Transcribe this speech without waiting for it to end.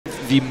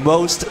the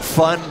most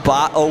fun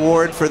bot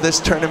award for this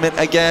tournament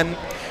again.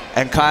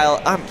 And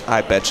Kyle,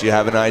 I bet you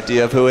have an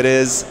idea of who it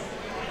is.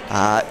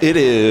 It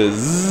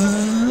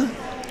is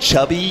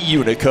Chubby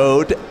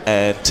Unicode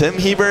and Tim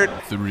Hebert.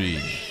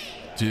 3,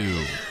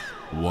 2,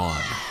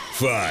 1.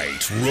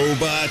 Fight,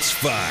 robots,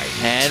 fight.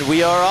 And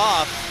we are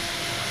off.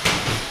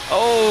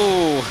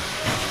 Oh,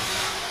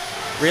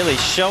 really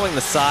showing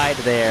the side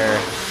there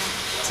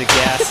to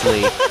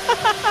Gasly.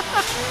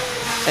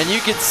 And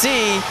you can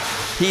see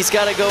he's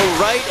got to go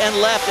right and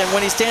left, and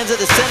when he stands at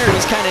the center,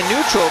 he's kind of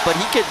neutral, but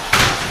he could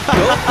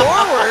go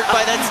forward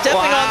by that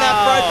stepping on that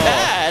front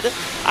pad.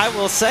 I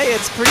will say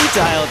it's pretty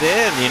dialed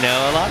in, you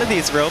know. A lot of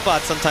these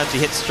robots, sometimes you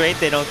hit straight,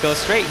 they don't go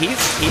straight. He's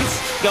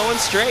going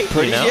straight,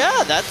 Pretty, you know?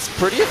 Yeah, that's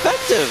pretty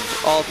effective,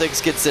 all things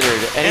considered.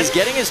 And he's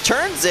getting his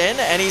turns in,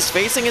 and he's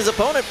facing his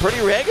opponent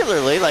pretty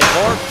regularly, like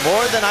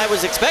more than I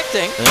was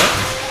expecting.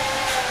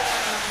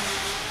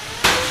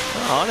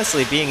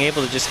 Honestly, being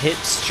able to just hit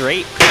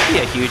straight could be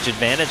a huge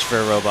advantage for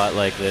a robot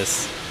like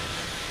this.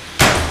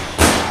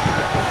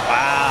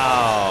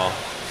 Wow.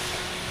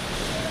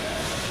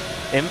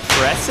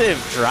 Impressive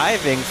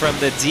driving from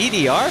the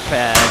DDR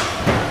pad.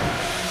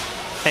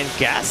 And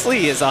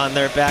Gasly is on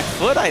their back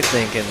foot, I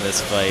think, in this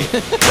fight.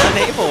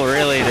 Unable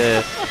really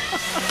to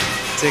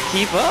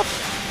keep up.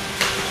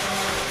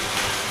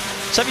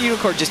 Chubby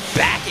Unicode just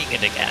backing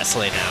into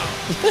Gasly now.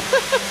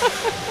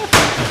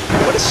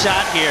 What a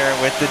shot here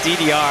with the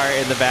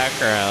DDR in the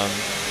background.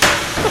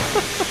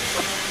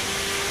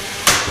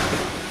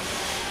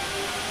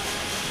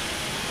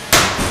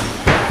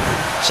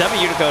 Chubby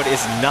Unicode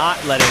is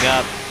not letting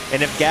up.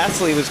 And if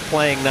Gasly was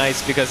playing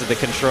nice because of the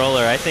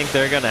controller, I think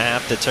they're going to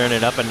have to turn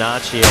it up a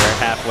notch here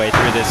halfway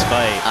through this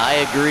fight.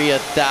 I agree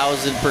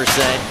 1000%.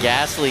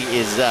 Gasly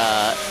is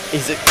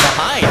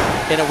behind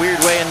in a weird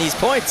way in these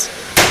points.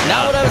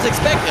 Not what I was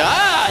expecting.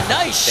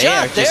 Nice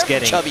shot there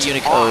from Chubby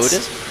Unicode.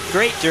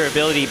 Great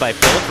durability by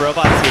both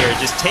robots here,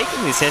 just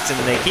taking these hits and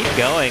they keep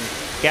going.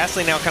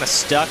 Gasly now kind of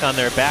stuck on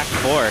their back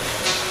fork.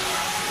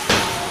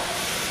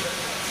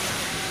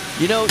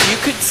 You know, you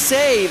could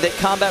say that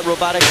combat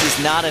robotics is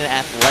not an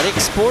athletic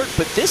sport,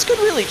 but this could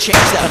really change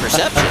that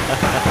perception.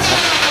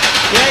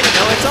 Yeah, you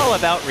know, it's all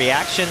about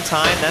reaction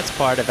time. That's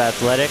part of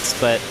athletics,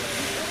 but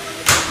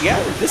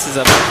yeah, this is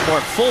a much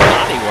more full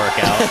body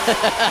workout.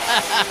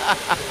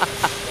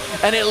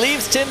 And it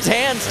leaves Tim's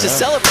hands to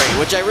celebrate,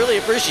 which I really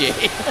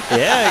appreciate.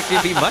 Yeah, it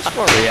can be much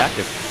more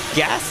reactive.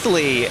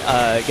 Gasly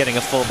getting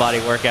a full body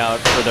workout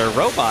for their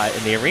robot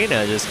in the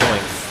arena, just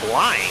going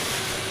flying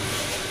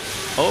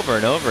over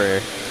and over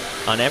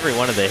on every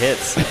one of the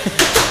hits.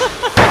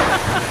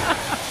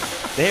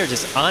 They are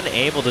just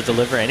unable to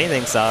deliver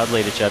anything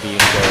solidly to Chubby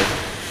Unicode.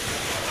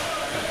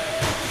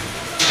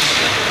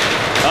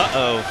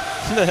 Uh-oh.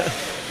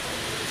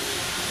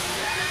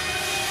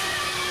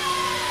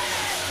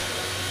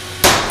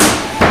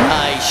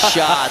 Nice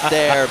shot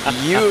there.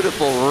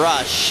 Beautiful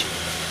rush.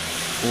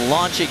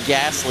 Launching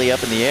Gasly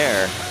up in the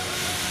air.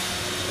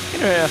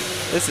 Yeah,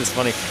 this is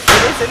funny.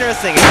 It's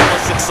interesting. It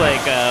almost looks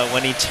like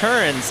when he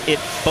turns, it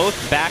both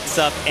backs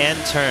up and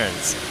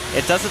turns.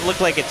 It doesn't look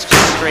like it's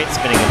just straight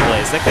spinning in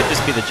place. That could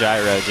just be the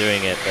gyro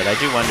doing it, but I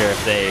do wonder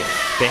if they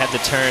have the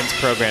turns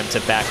programmed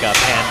to back up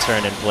and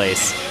turn in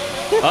place.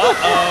 Uh-oh.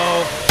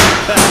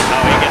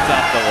 Oh, he gets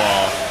off the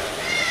wall.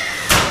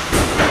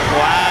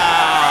 Wow.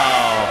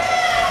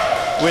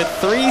 With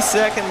 3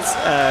 seconds,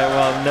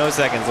 well, no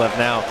seconds left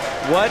now.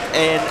 What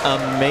an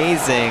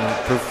amazing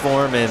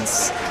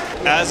performance.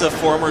 As a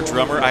former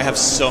drummer, I have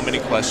so many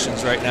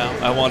questions right now.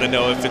 I want to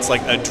know if it's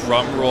like a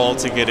drum roll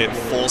to get it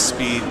full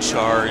speed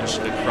charge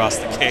across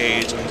the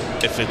cage,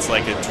 if it's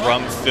like a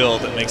drum fill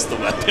that makes the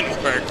weapon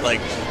work.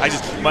 Like,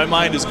 my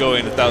mind is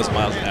going 1,000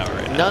 miles an hour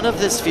right now. None of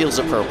this feels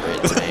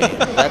appropriate to me.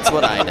 That's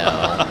what I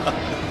know.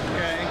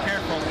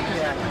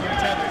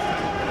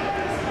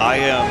 I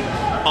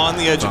am on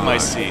the edge of my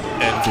seat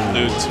and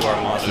glued to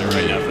our monitor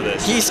right now for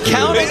this. He's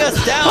counting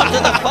us down to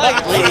the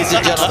fight, ladies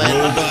and gentlemen.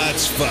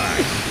 Robots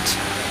fight.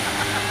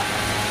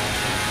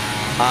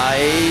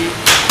 I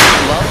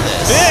love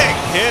this. Big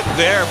hit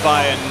there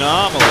by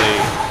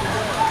Anomaly.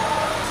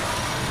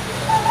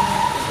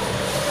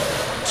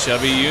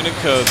 Chubby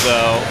Unicode,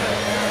 though.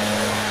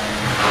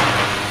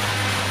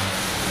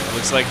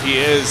 Looks like he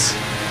is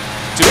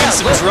doing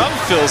some drum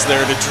fills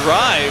there to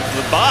drive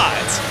the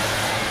bot.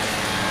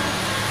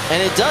 And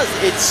it does.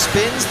 It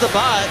spins the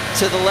bot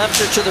to the left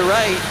or to the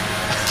right.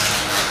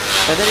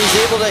 And then he's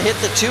able to hit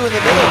the two in the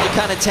middle to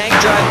kind of tank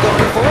drive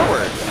going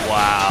forward.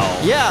 Wow.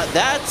 Yeah,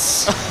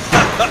 that's...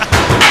 And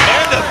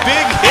a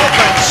big hit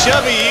by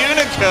Chubby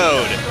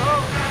Unicode.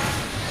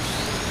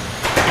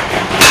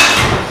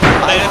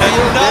 I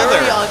feel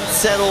very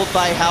unsettled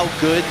by how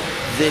good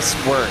this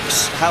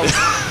works. How...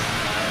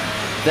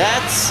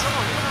 That's...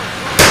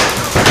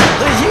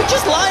 He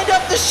just lined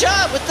up the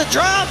shot with the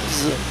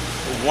drums.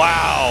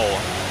 Wow.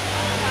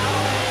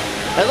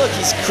 And look,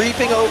 he's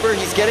creeping over,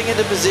 he's getting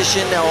into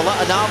position. Now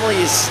Anomaly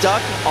is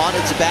stuck on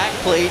its back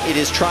plate. It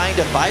is trying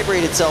to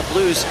vibrate itself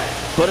loose,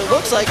 but it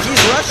looks like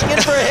he's rushing in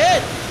for a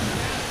hit.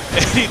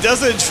 And he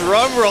does a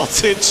drum roll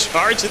to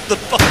charge at the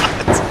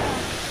bot.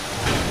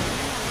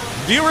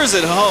 Viewers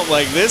at home,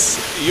 like this,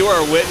 you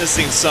are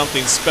witnessing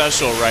something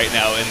special right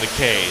now in the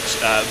cage.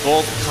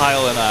 Both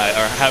Kyle and I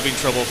are having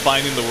trouble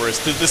finding the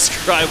words to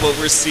describe what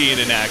we're seeing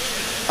in action.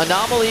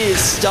 Anomaly is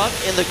stuck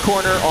in the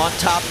corner on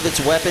top of its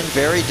weapon.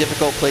 Very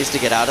difficult place to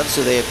get out of,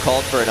 so they have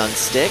called for an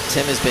unstick.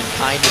 Tim has been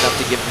kind enough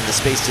to give him the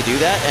space to do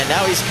that, and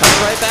now he's coming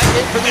right back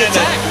in for the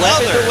attack.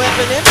 Weapon to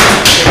weapon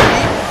impact,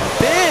 baby.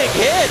 Big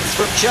hits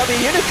from Chubby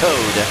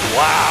Unicode.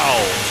 Wow.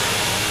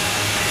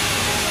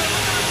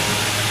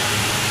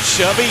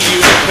 Chubby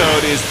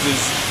Unicode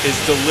is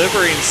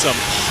delivering some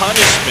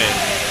punishment.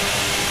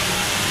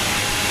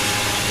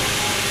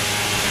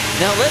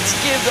 Now let's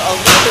give a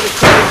little bit of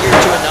credit here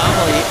to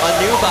Anomaly, a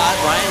new bot,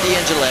 Ryan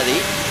D'Angeletti.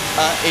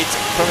 It's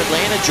from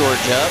Atlanta,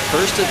 Georgia.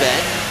 First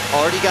event,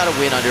 already got a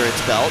win under its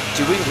belt,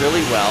 doing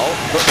really well.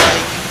 But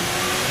like,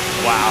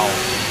 wow.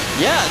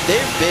 Yeah,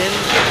 they've been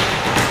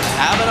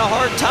having a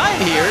hard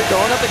time here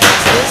going up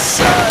against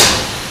this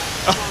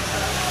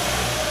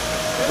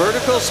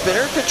vertical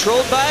spinner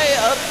controlled by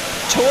a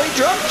toy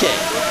drum kit.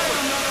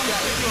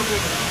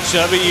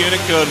 Chubby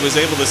Unicode was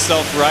able to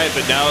self-right,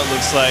 but now it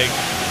looks like,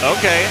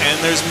 okay, and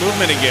there's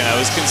movement again. I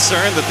was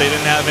concerned that they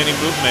didn't have any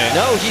movement.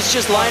 No, he's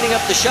just lining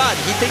up the shot.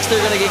 He thinks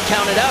they're going to get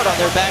counted out on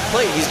their back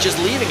plate. He's just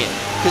leaving it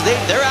because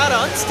they're out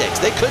on sticks.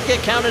 They could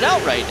get counted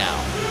out right now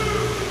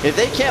if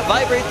they can't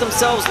vibrate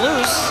themselves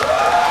loose.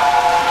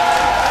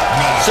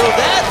 So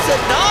that's a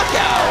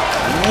knockout.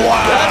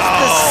 Wow. That's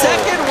the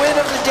second win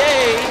of the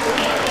day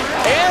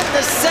and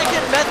the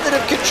second method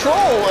of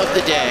control of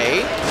the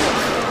day.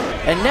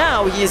 And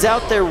now he's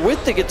out there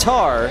with the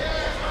guitar,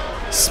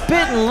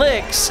 spitting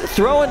licks,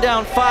 throwing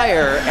down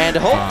fire, and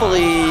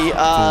hopefully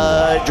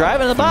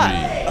driving the bot.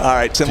 All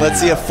right, Tim,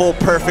 let's see a full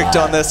perfect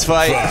on this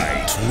fight.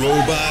 Fight,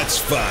 robots,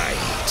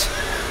 fight.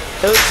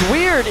 What's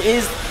weird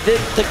is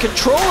that the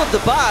control of the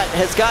bot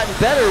has gotten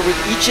better with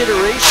each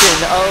iteration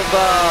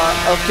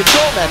of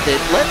control method.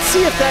 Let's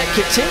see if that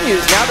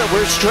continues now that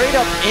we're straight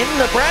up in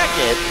the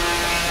bracket.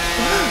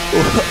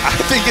 I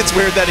think it's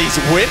weird that he's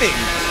winning.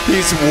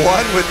 He's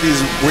won with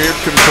these weird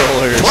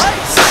controllers.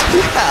 Twice!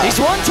 Yeah. He's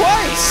won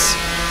twice!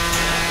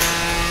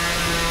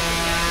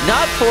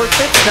 Not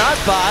forfeits, not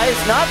buys,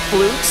 not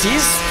flukes.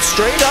 He's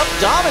straight up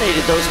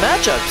dominated those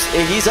matchups.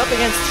 He's up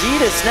against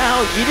Hedis now.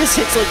 Hedis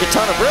hits like a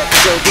ton of bricks,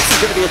 so this is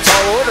going to be a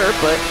tall order,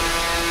 but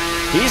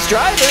he's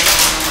driving.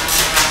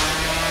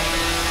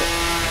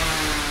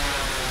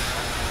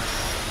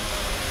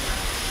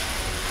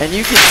 And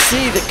you can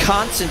see the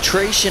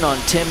concentration on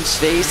Tim's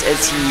face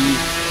as he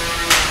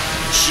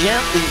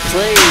gently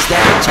plays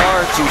that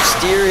guitar to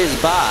steer his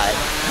bot.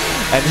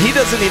 And he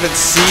doesn't even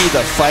see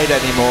the fight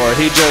anymore.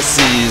 He just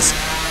sees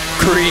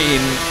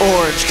green,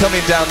 orange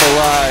coming down the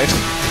line.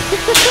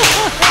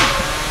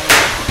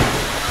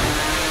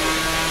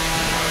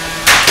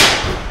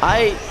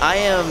 I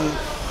am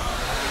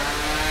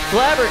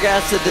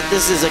flabbergasted that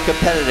this is a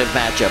competitive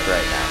matchup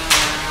right now.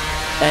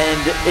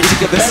 And it's a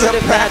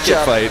competitive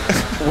matchup fight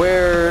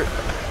where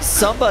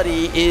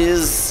somebody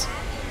is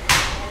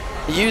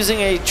using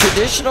a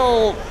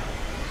traditional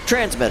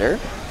transmitter,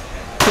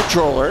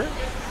 controller,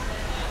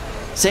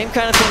 same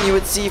kind of thing you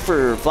would see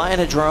for flying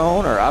a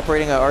drone or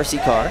operating an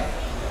RC car.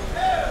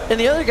 And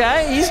the other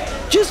guy, he's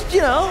just,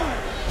 you know,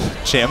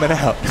 jamming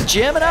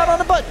out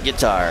on a button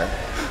guitar.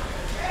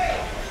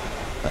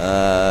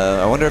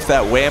 I wonder if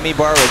that whammy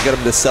bar would get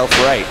him to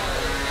self-right.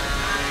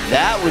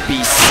 That would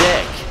be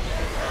sick.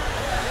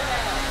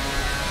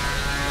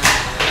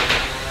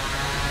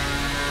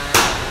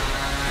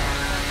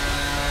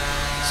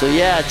 So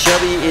yeah,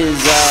 Chubby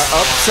is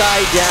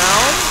upside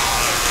down.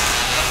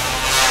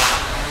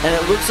 And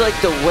it looks like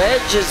the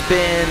wedge has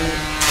been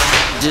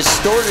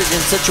distorted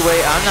in such a way,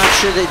 I'm not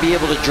sure they'd be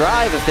able to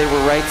drive if they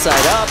were right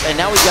side up. And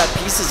now we've got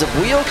pieces of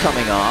wheel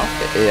coming off.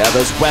 Yeah,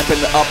 those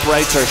weapon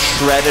uprights are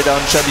shredded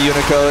on Chubby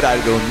Unicode. I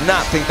do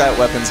not think that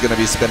weapon's going to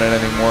be spinning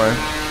anymore.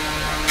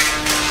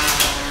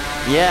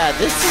 Yeah,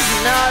 this is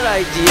not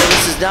ideal.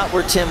 This is not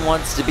where Tim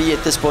wants to be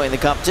at this point in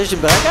the competition.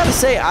 But I gotta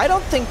say, I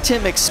don't think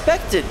Tim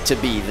expected to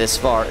be this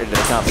far into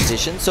the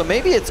competition. So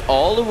maybe it's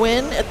all a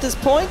win at this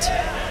point?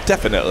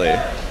 Definitely.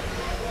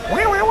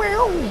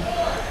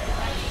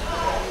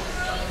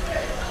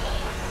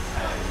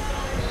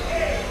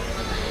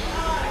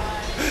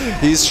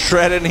 He's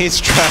shredding, he's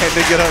trying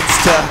to get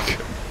unstuck.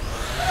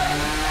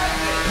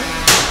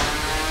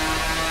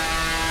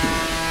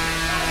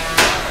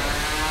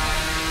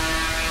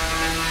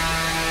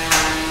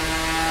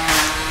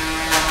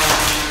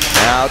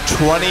 Now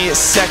 20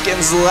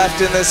 seconds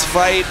left in this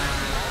fight.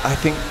 I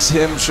think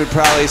Tim should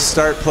probably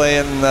start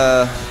playing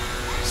the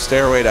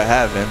Stairway to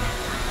Heaven.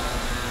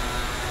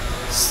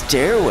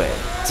 Stairway?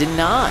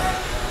 Denied.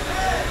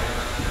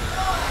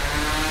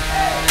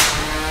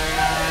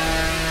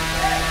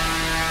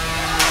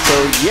 So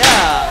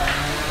yeah,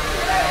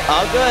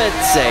 I'll go ahead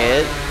and say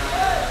it.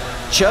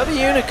 Chubby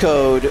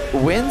Unicode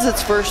wins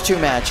its first two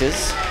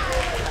matches,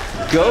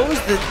 goes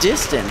the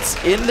distance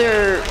in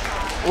their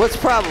what's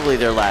probably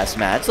their last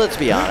match, let's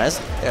be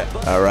honest.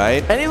 Yeah. All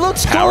right. And he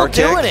looks Power cool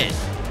kick. doing it.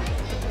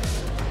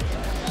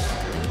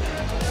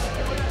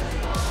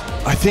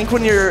 I think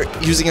when you're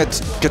using a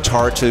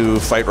guitar to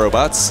fight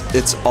robots,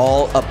 it's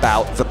all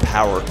about the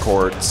power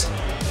chords.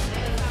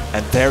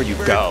 And there you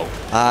go.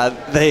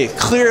 They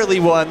clearly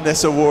won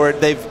this award.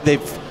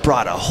 They've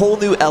brought a whole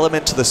new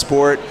element to the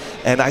sport,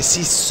 and I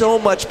see so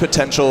much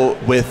potential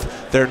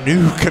with their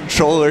new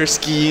controller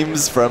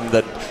schemes, from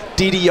the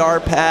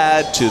DDR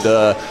pad to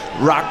the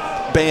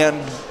Rock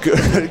Band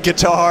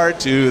guitar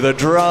to the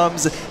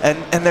drums,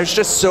 and there's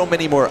just so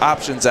many more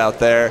options out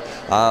there.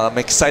 I'm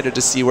excited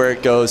to see where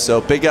it goes. So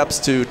big ups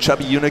to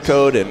Chubby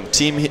Unicode and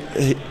Tim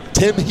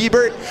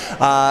Hebert,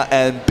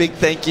 and big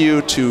thank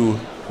you to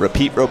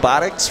Repeat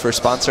Robotics for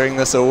sponsoring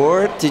this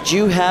award. Did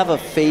you have a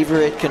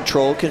favorite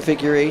control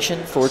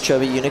configuration for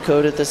Chubby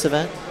Unicode at this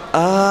event?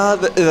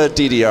 The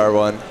DDR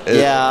one.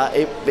 Yeah,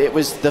 it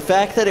was the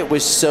fact that it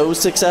was so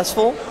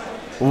successful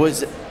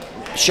was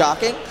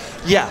shocking.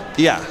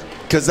 Yeah,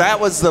 because that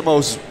was the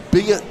most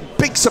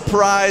big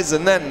surprise,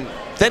 and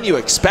then you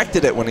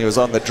expected it when he was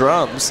on the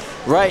drums.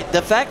 Right,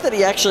 the fact that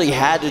he actually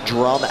had to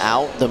drum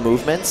out the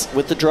movements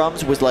with the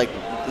drums was like,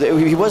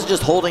 he wasn't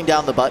just holding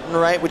down the button,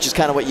 right, which is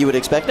kind of what you would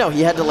expect. No,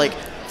 he had to like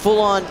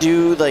full on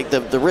do like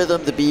the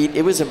rhythm, the beat.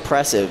 It was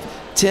impressive.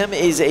 Tim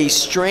is a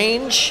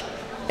strange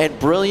and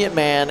brilliant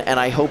man, and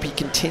I hope he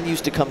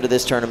continues to come to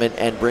this tournament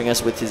and bring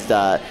us with his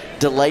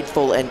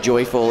delightful and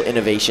joyful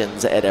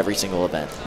innovations at every single event.